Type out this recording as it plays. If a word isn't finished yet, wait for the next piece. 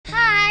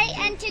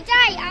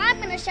today I'm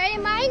going to show you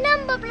my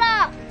number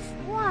blocks.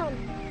 1.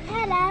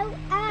 Hello,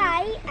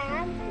 I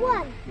am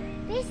 1.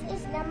 This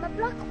is number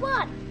block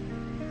 1.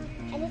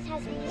 And it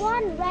has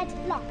one red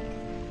block.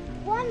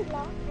 One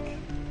block.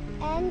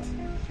 And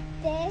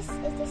this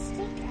is the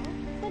sticker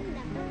for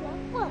number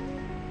block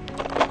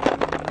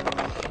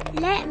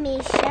 1. Let me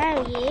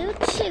show you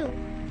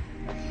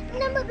 2.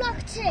 Number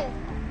block 2.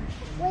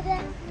 With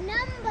a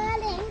number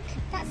link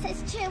that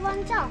says 2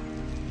 on top.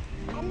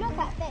 And look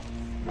at this.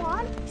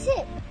 1,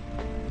 2.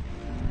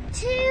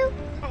 2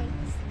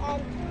 plates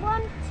and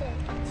 1, 2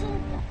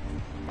 blocks.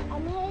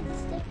 And here's the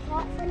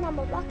sticker for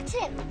number block 2.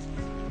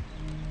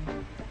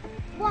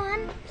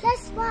 1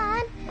 plus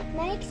 1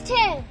 makes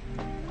 2.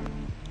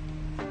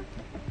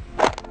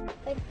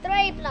 With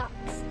 3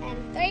 blocks and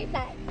 3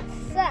 plates.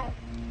 So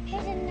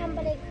here's a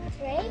number link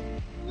 3.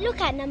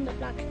 Look at number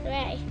block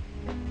 3.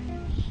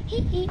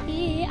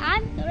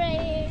 I'm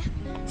 3.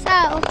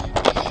 So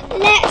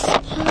let's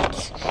put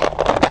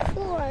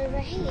 4 over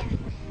here.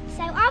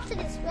 So after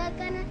this we're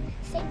gonna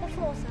sing the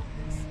 4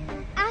 songs.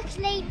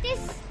 Actually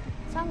this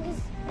song is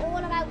all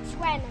about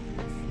square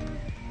numbers.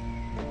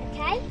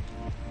 Okay?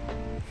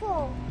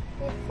 4.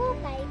 With 4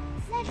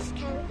 plates, let's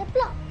count the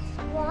blocks.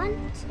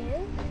 1, 2,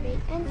 3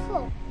 and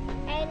 4.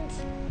 And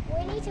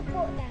we need to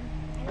put them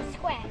in a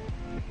square.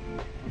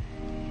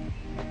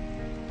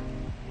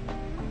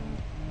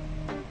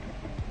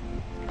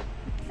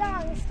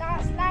 Song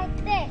starts like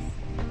this.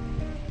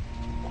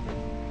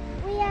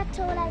 We are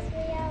tall as we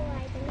are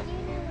wide, and you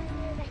know when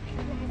you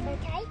recognise,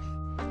 okay?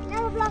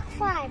 Number block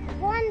 5.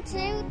 1,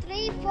 2,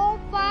 3, 4,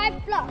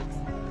 5 blocks.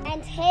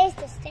 And here's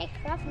the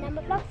sticker of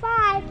number block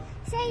 5.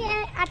 See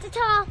it at the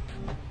top.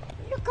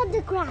 Look on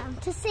the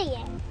ground to see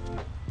it.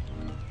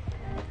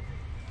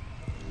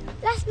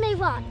 Let's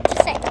move on to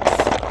 6.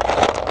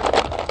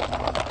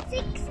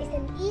 6 is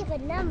an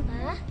even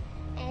number.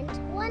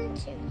 And 1,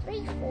 2,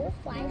 3, 4,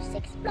 5,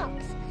 6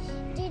 blocks.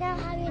 Do you know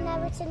how you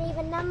know it's an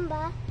even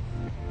number?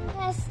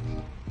 Yes,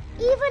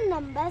 even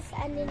numbers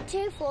and in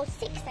 2, 4,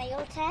 6, 8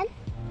 or 10.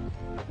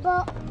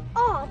 But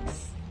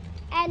odds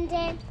and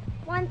in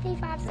 1, 3,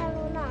 5, 7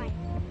 or 9.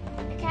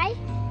 Okay,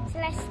 so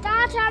let's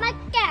start on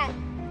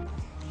again.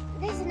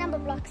 This is number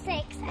block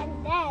 6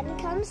 and then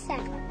comes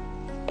 7.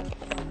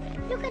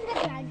 Look at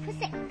the ground for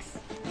 6.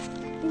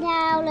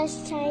 Now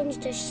let's change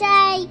the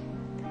shape.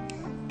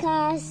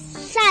 Because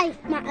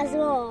shape matters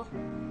more.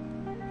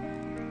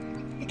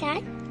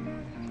 Okay?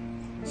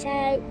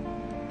 So,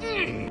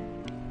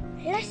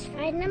 let's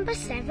find number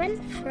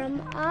 7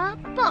 from our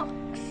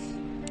box.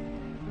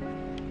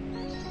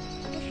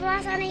 But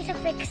first I need to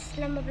fix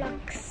number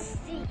block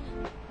 6.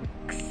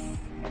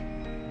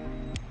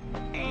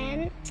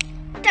 And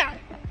done.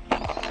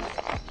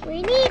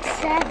 We need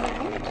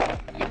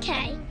 7.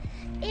 Okay.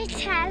 It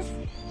has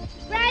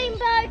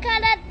rainbow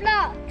coloured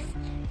blocks.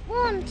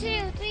 1,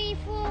 2, 3,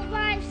 4,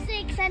 5,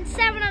 6 and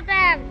 7 of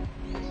them.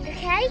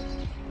 Okay?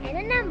 And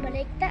a number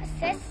link that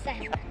says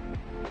 7.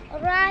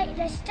 Alright,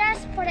 let's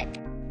just put it.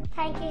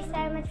 Thank you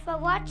so much for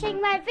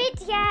watching my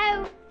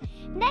video.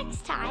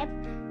 Next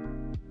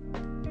time,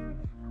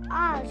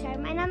 I'll show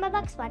my number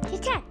blocks 1 to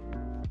 10.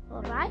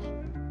 Alright?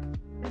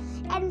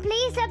 And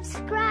please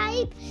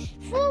subscribe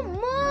for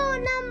more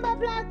number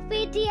block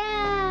videos.